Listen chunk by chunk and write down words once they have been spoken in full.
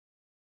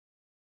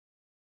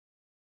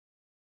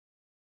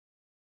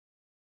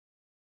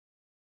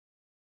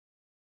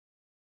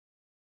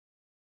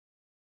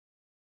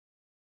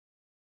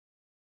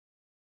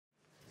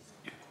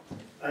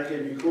I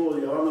can recall,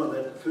 Your Honour,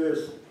 that the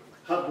first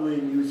Hapu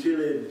in New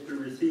Zealand to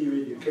receive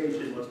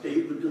education was Te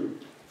Hikutu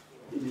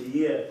in the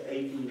year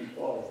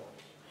 1812.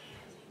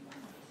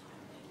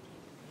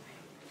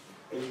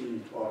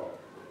 1812.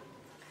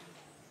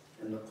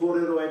 And the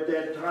kōrero at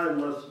that time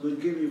was, we'll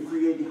give you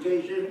free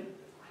education.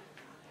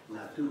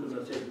 Now,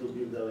 Tupuna said, we'll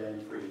give the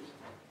land free.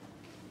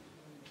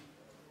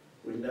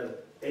 When the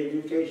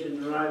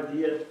education arrived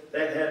here,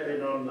 that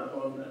happened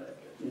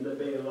in the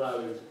Bay of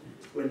Islands.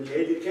 When the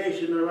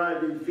education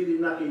arrived in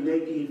Whirinaki in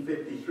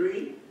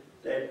 1853,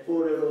 that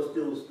kōrero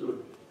still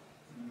stood.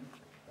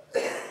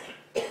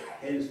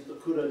 Hence the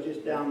kura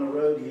just down the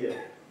road here,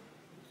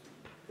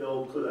 the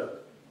old kura.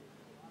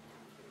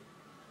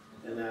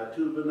 And our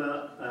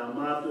tupuna, our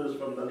mātus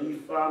from the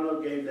Leaf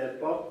Whānau gave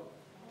that block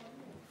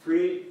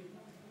free,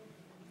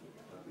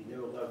 but we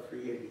never got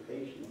free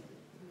education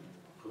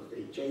because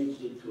they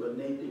changed it to a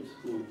native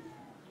school.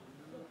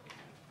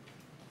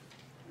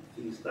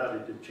 Things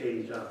started to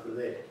change after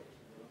that.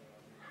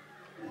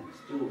 And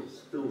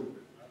still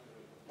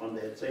on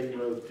that same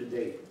road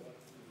today.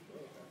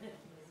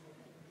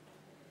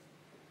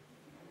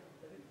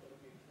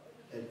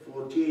 At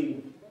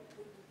 14,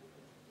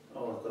 I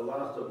was the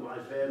last of my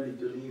family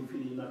to leave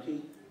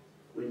Whirinaki,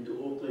 went to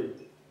Auckland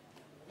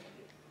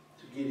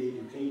to get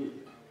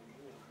educated.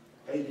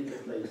 Hated the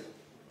place.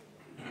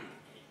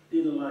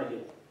 Didn't like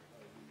it.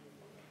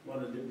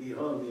 Wanted to be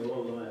home here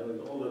all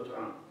the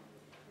time.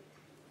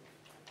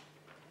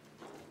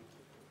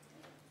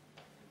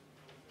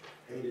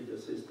 Hated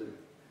the system.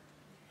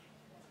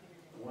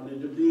 I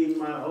wanted to be in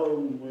my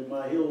home with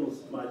my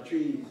hills, my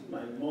trees,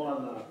 my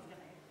moana,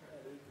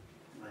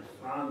 my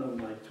whānau,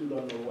 my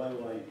tūranga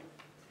waiwai.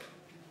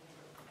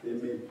 They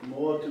meant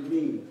more to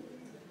me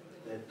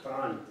at that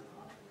time.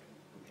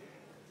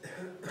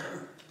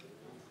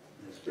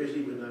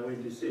 Especially when I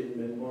went to St.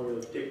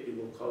 Memorial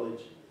Technical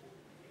College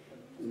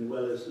in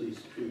Wellesley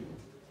Street.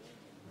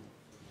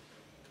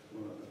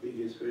 One of the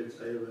biggest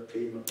hurts I ever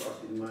came across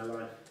in my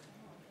life.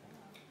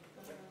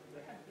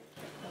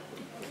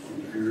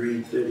 If you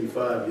read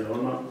 35, Your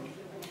Honour,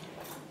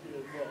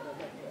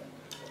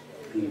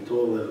 being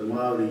told that the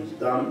Maori is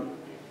dumb,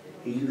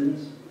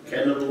 heathens,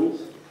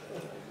 cannibals,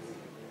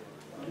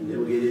 and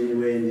never get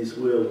anywhere in this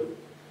world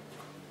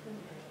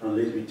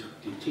unless we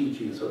took the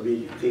teachings of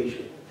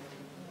education.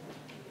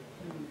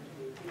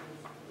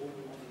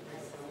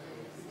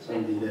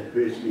 Something that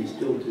hurts me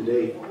still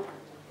today.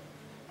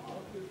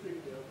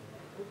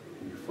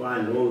 You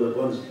find all the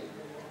ones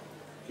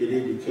get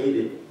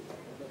educated.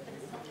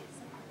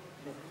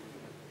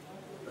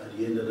 At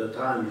the end of the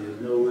time,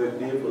 there's no work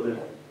there for them.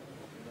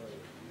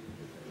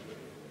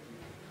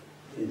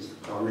 In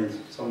comments,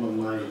 some of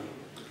my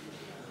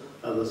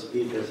other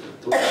speakers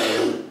have talked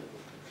about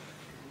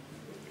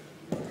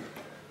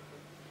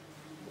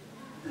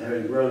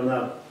having grown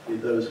up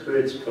with those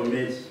Kurt's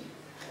comments.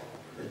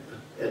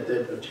 At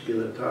that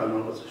particular time,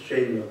 I was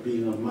ashamed of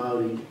being a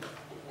Maori.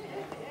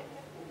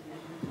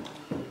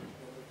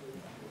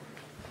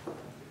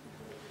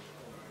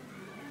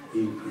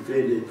 Being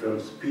prevented from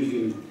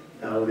speaking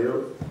our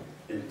will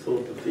and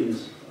taught the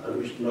things I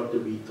wished not to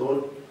be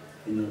taught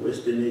in the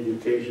Western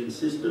education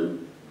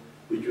system,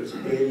 which was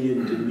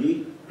alien to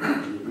me.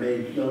 It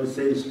made no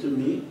sense to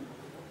me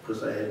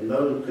because I had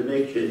no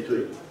connection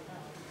to it.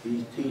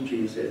 These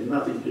teachings had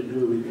nothing to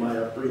do with my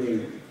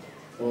upbringing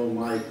or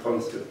my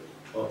concept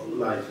of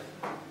life.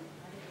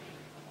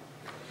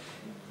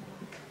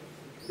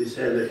 This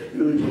had a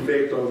huge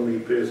effect on me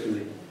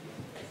personally.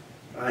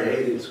 I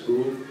hated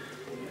school.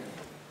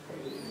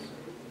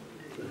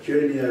 The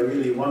journey I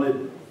really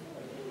wanted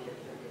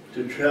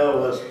to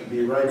travel was to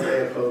be right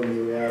back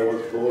home where I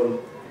was born,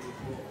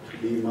 to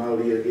be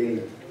Maori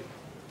again.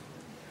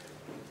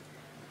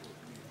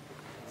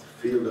 To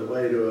feel the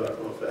weight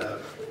of our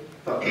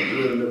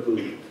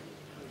Papatūānuku.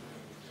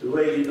 To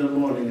wake in the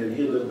morning and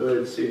hear the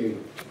birds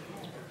singing.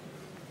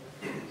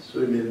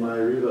 Swim in my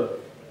river,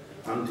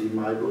 hunt in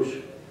my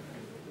bush.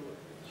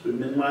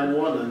 Swim in my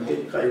moana and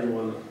get kai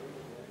moana.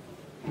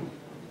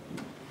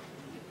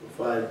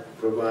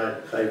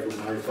 Provide kai for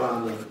my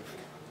whānau.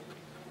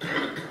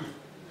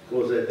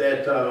 Because at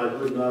that time I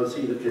could not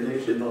see the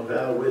connection of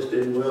how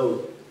Western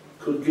world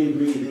could give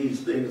me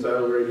these things I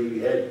already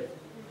had,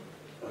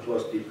 but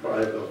was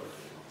deprived of.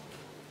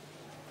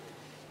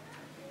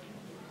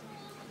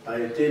 I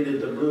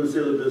attended the Blue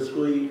Syllabus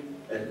School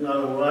at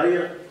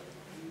Ngārawaya.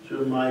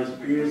 Through my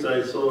experience,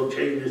 I saw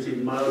changes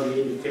in Maori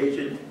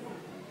education,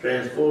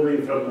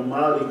 transforming from a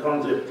Maori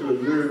concept to a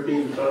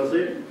European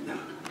concept.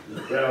 The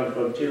Crown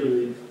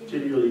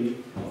continually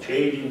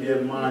changing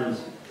their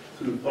minds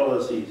through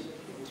policies.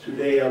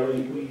 Today,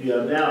 we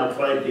are now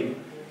fighting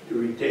to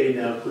retain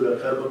our kura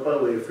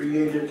kaupapa, where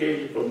free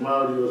education for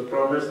Maori was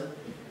promised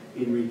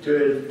in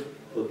return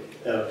for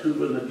our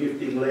tupuna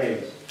gifting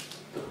lands,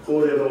 the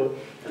kōrero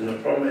and the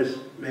promise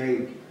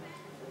made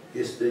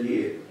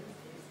yesteryear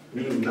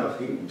mean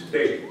nothing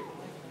today.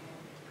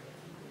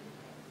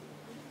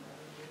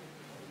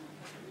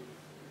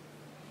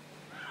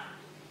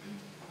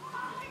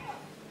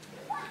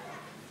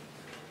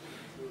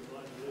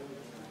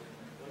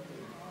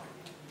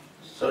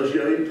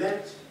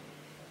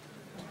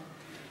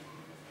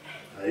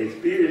 I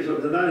experienced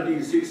from the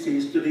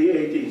 1960s to the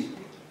 80s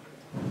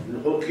in the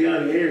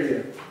Hokianga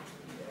area.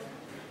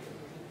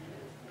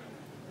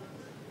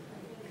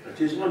 I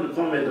just want to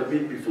comment a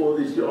bit before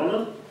this, Your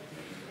Honor.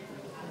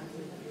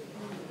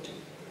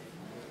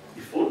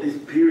 Before this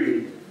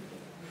period,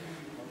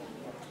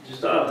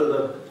 just after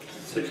the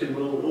Second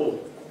World War,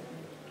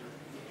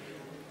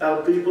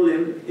 our people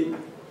in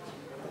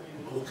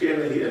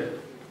Hokianga here,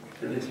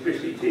 and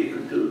especially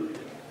couldnt,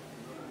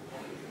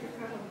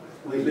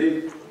 we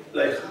lived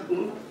like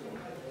couldnt.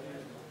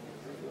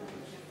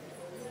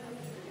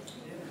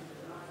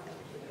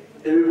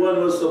 Everyone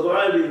was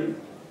surviving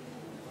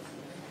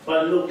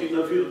by milking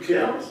a few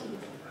cows.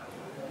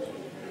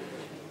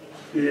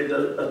 We had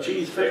a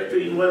cheese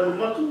factory in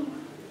Morunga,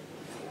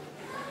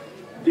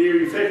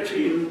 dairy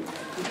factory in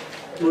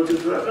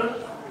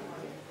Morunga.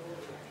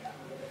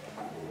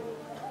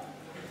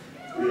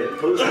 We had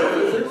post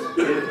offices,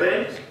 we had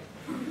banks,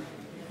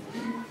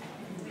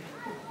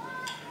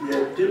 we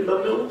had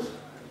timber mills,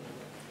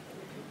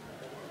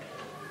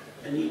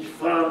 and each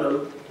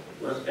farmer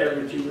was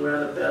averaging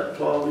around about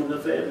 12 in the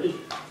family.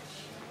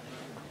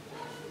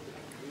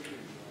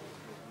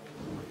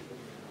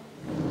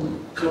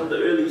 Come the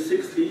early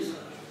 60s,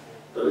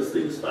 those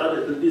things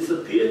started to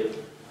disappear.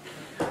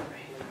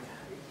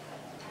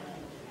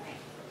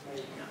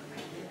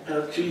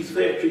 Our cheese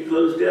factory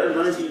closed down in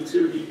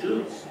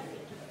 1972.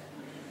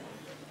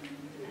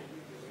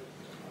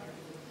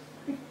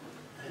 In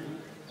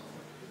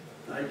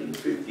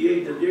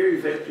 1958, the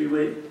dairy factory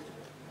went.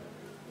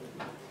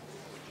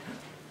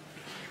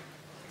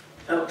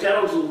 Our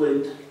council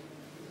went.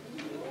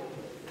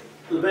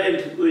 The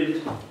bank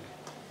went.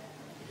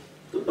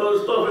 The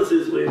post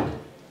offices went.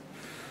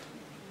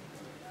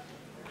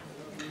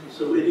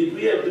 So where did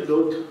we have to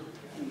go to?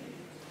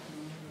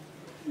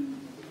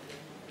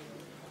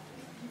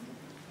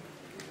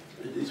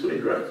 And this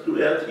went right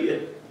throughout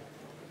here.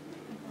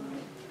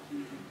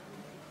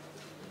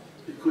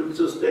 We couldn't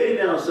sustain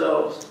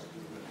ourselves.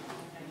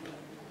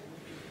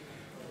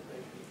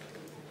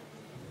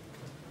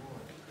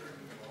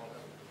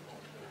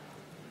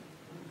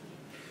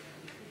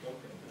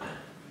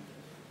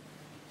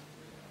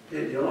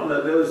 And Your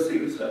Honor, those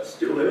things are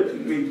still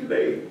hurting me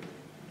today.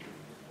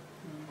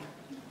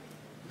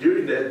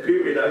 During that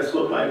period, I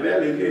saw my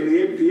valley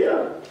nearly empty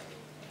out.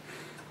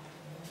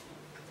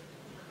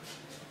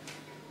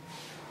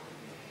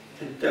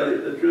 And tell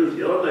you the truth,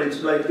 Your Honor,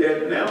 it's like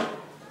that now.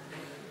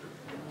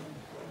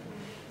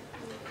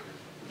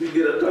 We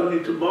get a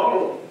Tony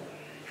tomorrow.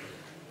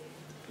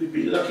 We'd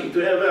be lucky to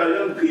have our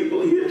young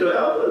people here to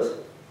help us.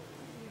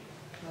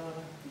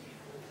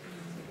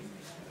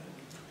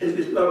 And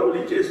it's not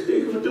only just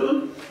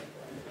couldnt,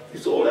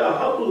 it's all our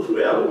hubble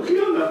throughout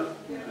Hokianga.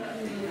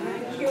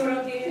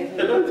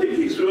 And I think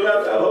he's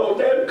throughout our whole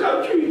damn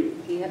country.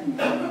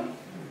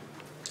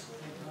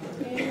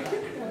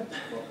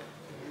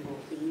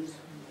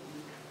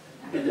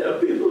 And our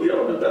people,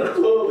 Your Honor, that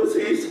go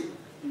overseas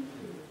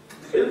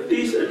get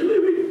decent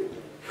living.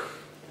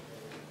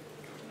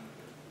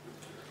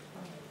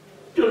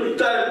 The only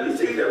time we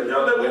see them, Your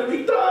Honor, when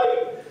we die.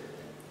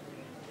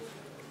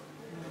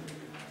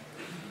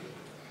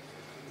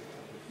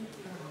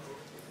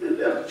 And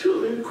their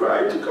children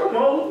cry to come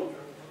home.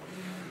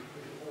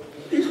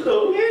 There's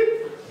no way.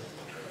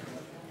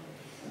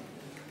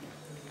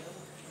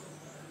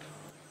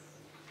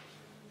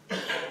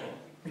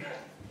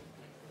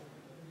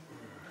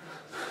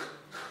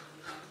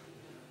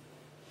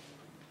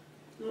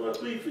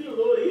 What we feel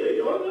over here,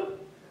 Your Honor,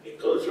 it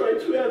goes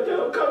right throughout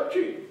our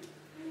country.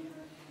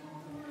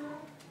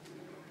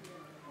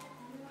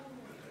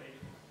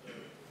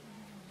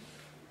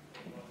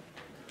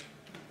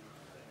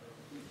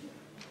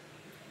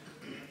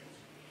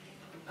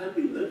 I've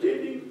been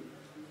attending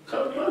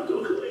countnt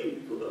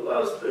for the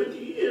last 30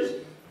 years.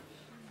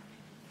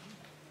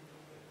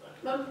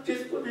 Not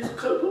just for this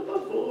countnt,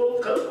 but for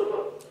all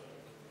countnt.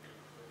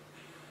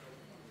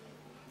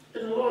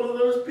 And a lot of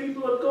those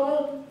people are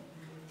gone.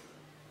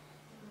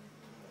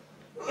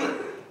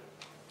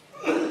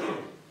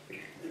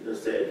 And the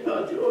sad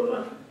part, Your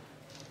Honor,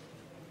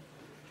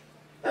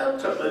 our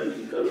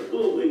somebody's got to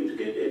go away to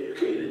get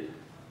educated.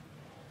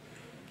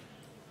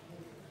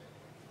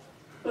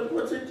 But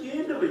what's at the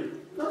end of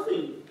it?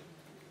 Nothing.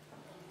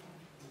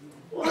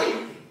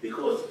 Why?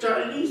 Because the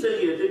Chinese are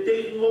here, they're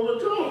taking all the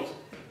jobs.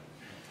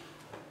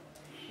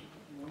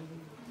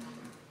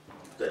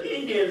 The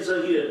Indians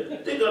are here,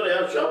 they got to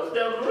have shops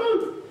down the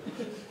road.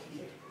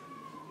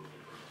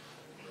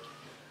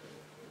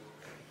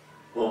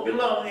 Won't be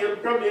long, we'll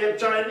probably have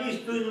Chinese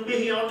doing the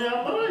bidding on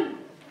our mind.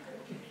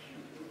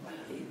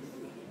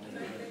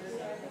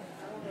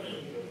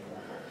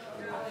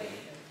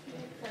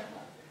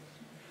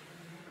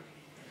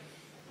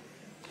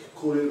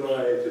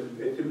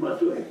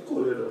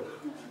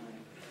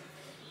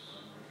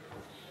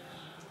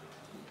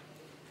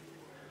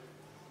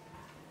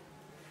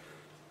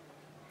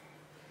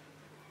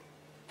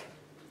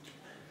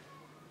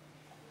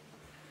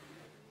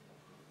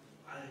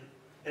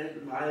 I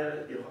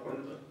admire, Your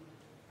Honor,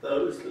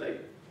 those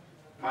like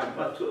my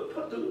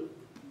Patu,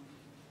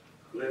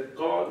 who have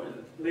gone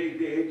and made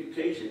their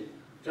education,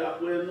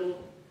 Kapueno,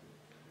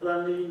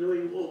 Rani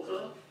Nui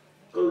Woka,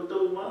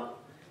 Kotoma,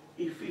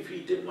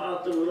 Ififi Te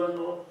Mātou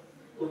Rano,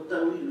 o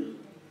Tauiwi,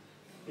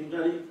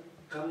 engari,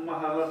 ka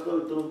mahara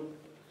koutou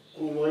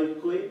ko ai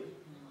koe,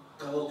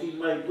 ka hoki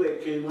mai koe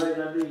ke mai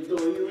na nui tō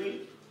iwi,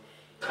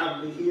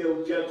 ka mihi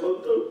au kia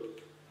koutou.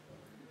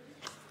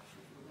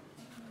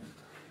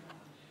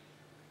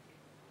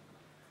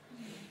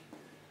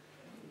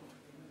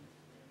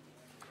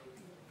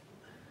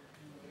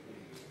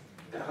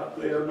 Ka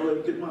hape anō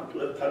i te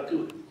matua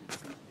tatu,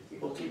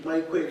 hoki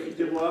mai koe ki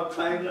te wā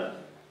kāinga,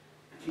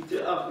 ki te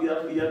awhi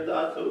a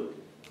tātou.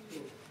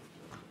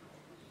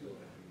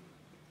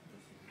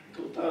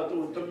 Tō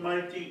tātou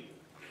tamaiti,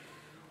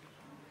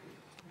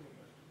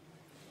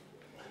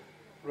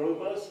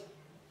 robust.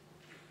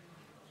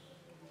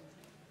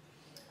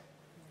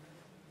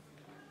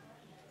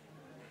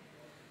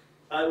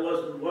 I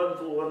wasn't one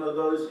for one of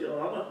those, Your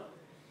Honor.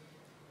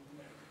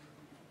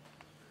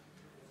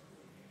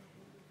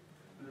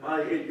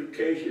 My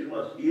education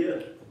was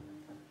here.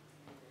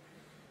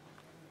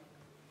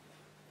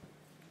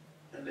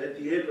 And at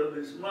the end of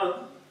this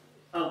month,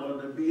 I'm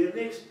going to be an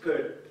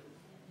expert.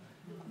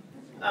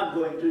 I'm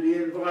going to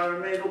the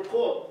environmental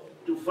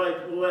court to fight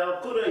for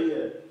our kura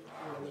here.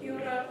 Kia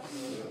ora.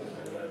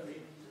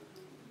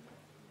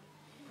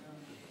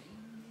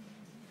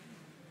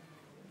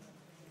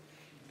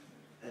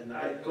 And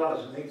I class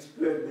an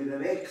expert with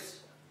an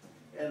X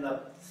and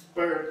a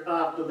spurt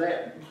after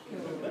that.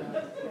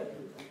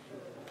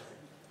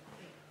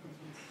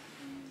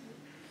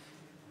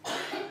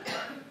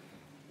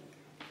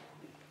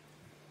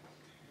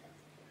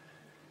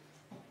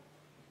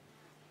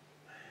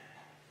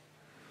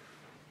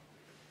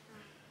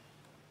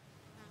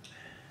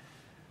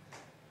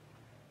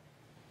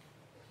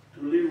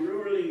 To live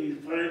rurally is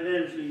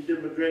financially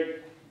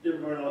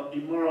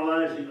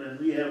demoralizing when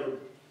we have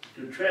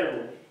to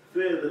travel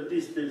further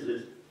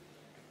distances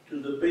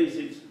to the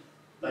basics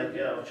like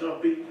our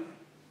shopping,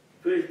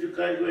 first to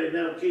Kaikoe,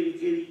 now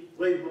Kiri,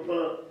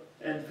 Waipapa,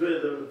 and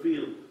further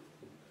afield.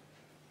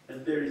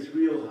 And there is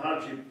real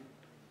hardship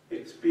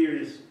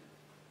experienced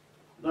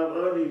not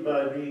only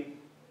by me,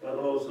 but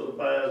also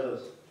by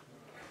others.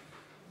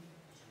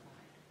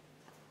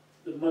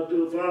 The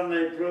Matua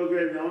Whāngai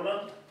program,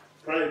 Yona,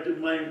 prior to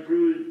my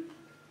improved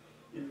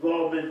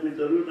involvement with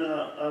the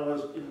Runa, I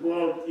was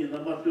involved in the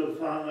Matua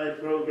Whāngai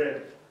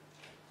program.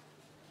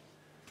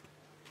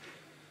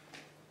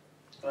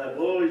 I've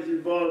always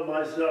involved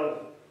myself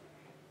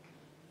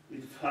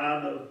with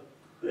whānau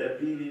who have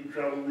been in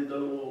trouble with the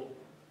law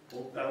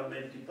or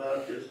government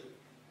departments,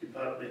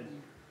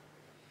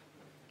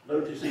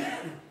 noticing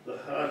the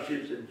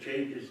hardships and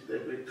changes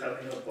that were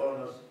coming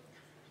upon us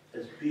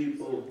as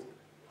people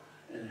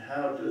and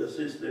how to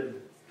assist them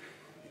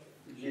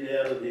to get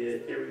out of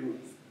their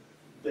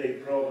everyday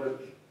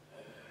problems.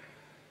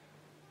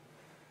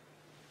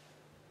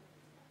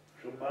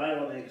 From my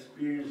own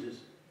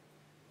experiences,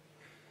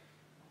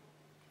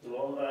 the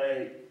longer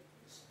I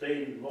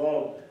stayed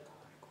involved,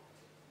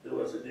 there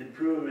was an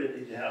improvement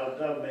in how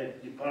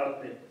government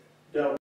department dealt